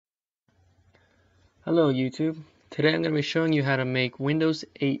Hello YouTube. Today I'm going to be showing you how to make Windows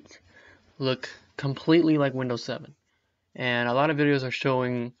 8 look completely like Windows 7. And a lot of videos are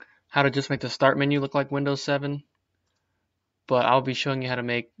showing how to just make the start menu look like Windows 7. But I'll be showing you how to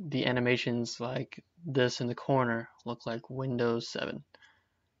make the animations like this in the corner look like Windows 7.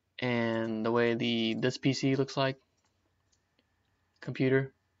 And the way this PC looks like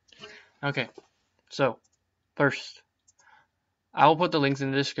computer. Okay, so first, I will put the links in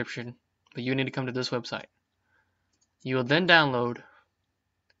the description, but you need to come to this website. You will then download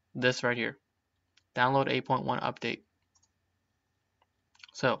this right here. Download 8.1 update.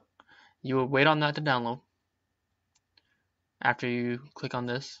 So you will wait on that to download. After you click on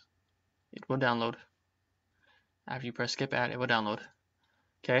this, it will download. After you press skip ad, it will download.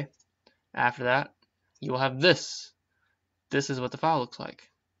 Okay. After that, you will have this. This is what the file looks like.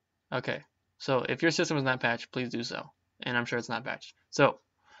 Okay. So if your system is not patched, please do so. And I'm sure it's not patched. So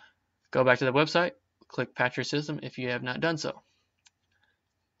go back to the website, click patch your system if you have not done so.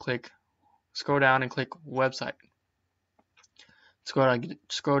 Scroll down and click website.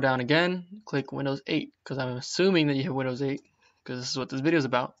 Scroll down again, click Windows 8 because I'm assuming that you have Windows 8 because this is what this video is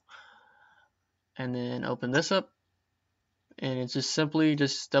about. And then open this up, and it's just simply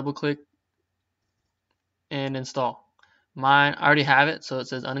double click and install. Mine, I already have it, so it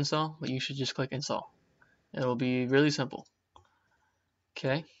says uninstall, but you should just click install. It will be really simple.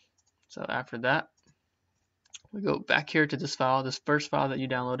 Okay, so after that, we go back here to this file, this first file that you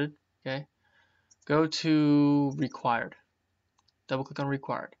downloaded. Okay, go to required. Double click on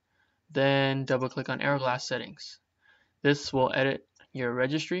required. Then double click on Aero Glass settings. This will edit your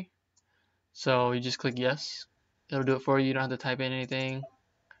registry. So you just click yes. It'll do it for you. You don't have to type in anything.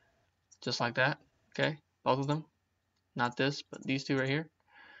 Just like that. Okay, both of them. Not this, but these two right here.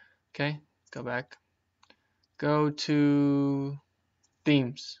 Okay, go back. Go to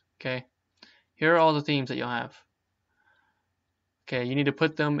themes. Okay, here are all the themes that you'll have. Okay, you need to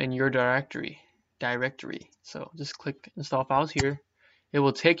put them in your directory. So just click install files here. It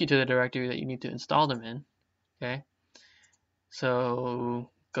will take you to the directory that you need to install them in. Okay, so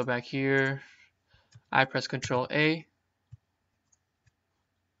go back here. I press Control A.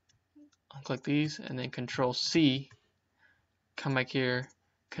 I'll click these, and then Control C. Come back here.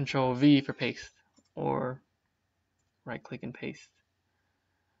 Control V for paste, or right click and paste.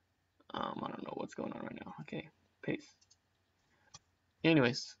 I don't know what's going on right now. Okay, paste.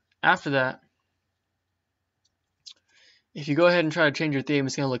 Anyways, after that, if you go ahead and try to change your theme,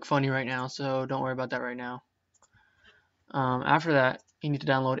 it's going to look funny right now, so don't worry about that right now. After that, you need to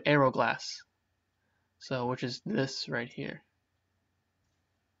download Aero Glass, so which is this right here.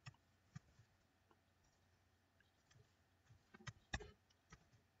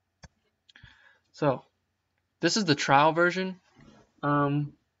 So this is the trial version.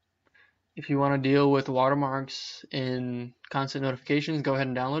 If you want to deal with watermarks and constant notifications, go ahead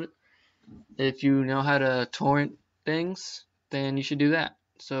and download it. If you know how to torrent things, then you should do that.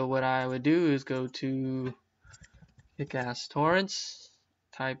 So what I would do is go to Kick-Ass Torrents,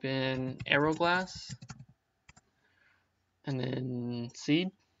 type in Aero Glass, and then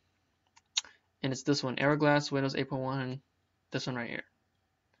seed. And it's this one, Aero Glass, Windows 8.1, this one right here.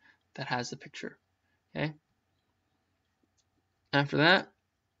 That has the picture. Okay. After that,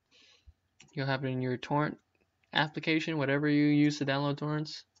 you'll have it in your torrent application, whatever you use to download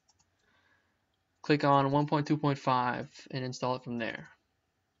torrents. Click on 1.2.5 and install it from there.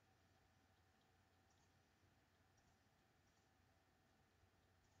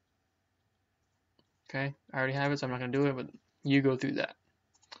 Okay, I already have it, so I'm not going to do it, but you go through that.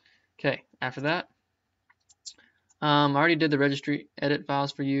 Okay, after that, I already did the registry edit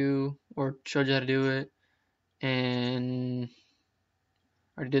files for you, or showed you how to do it, and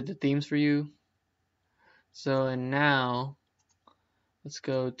I already did the themes for you. So, and now, let's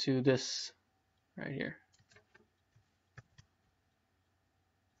go to this right here.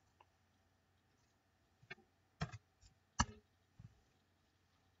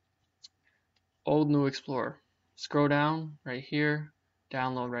 Old New Explorer. Scroll down right here,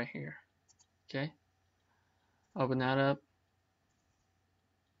 download right here. Okay, open that up.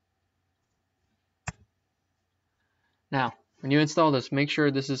 Now, when you install this, make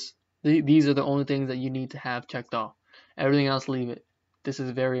sure these are the only things that you need to have checked off. Everything else, leave it. This is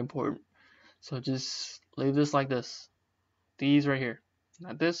very important. So just leave this like this. These right here.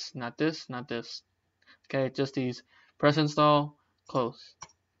 Not this, not this, not this. Okay, just these. Press install, close.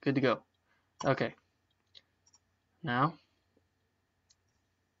 Good to go. Okay. Now,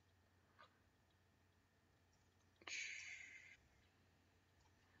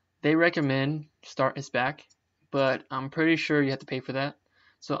 they recommend Start is Back, but I'm pretty sure you have to pay for that.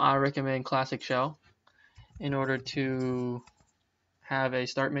 So I recommend Classic Shell. in order to have a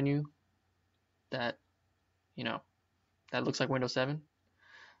start menu that, you know, that looks like Windows 7.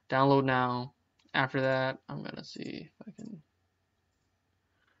 Download now. After that, I'm gonna see if I can.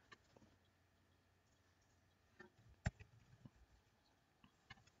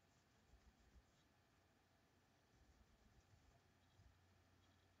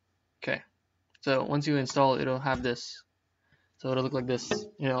 Okay, so once you install it, it'll have this. So it'll look like this.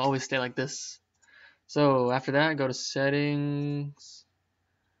 It'll always stay like this. So after that, go to settings,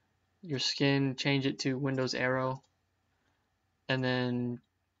 your skin, change it to Windows Aero, and then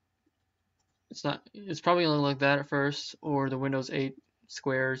it's probably gonna look like that at first, or the Windows 8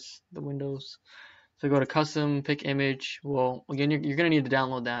 squares, the Windows. So go to custom, pick image. Well, again, you're gonna need to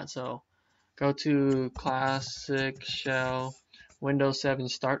download that. So go to classic shell Windows 7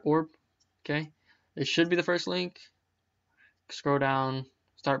 start orb. Okay, it should be the first link. Scroll down,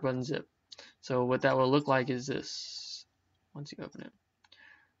 start button zip. So what that will look like is this. Once you open it,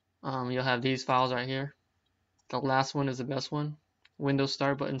 you'll have these files right here. The last one is the best one. Windows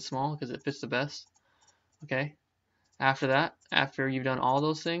start button small because it fits the best. Okay. After that, after you've done all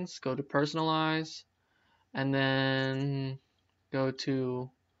those things, go to personalize, and then go to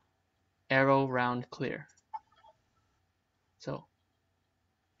arrow round clear. So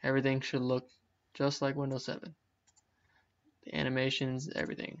everything should look just like Windows 7. The animations,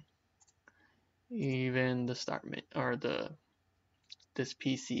 everything, even the start or this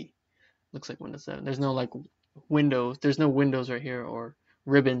PC looks like Windows 7. There's no like windows. There's no windows right here or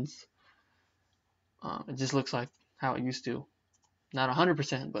ribbons. It just looks like how it used to. Not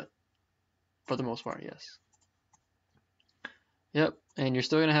 100%, but for the most part, yes. Yep, and you're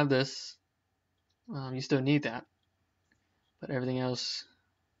still gonna have this. You still need that, but everything else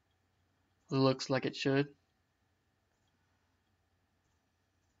looks like it should.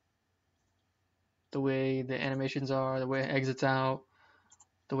 The way the animations are, the way it exits out,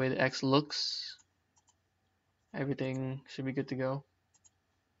 the way the X looks, everything should be good to go.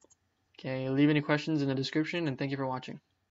 Okay, leave any questions in the description, and thank you for watching.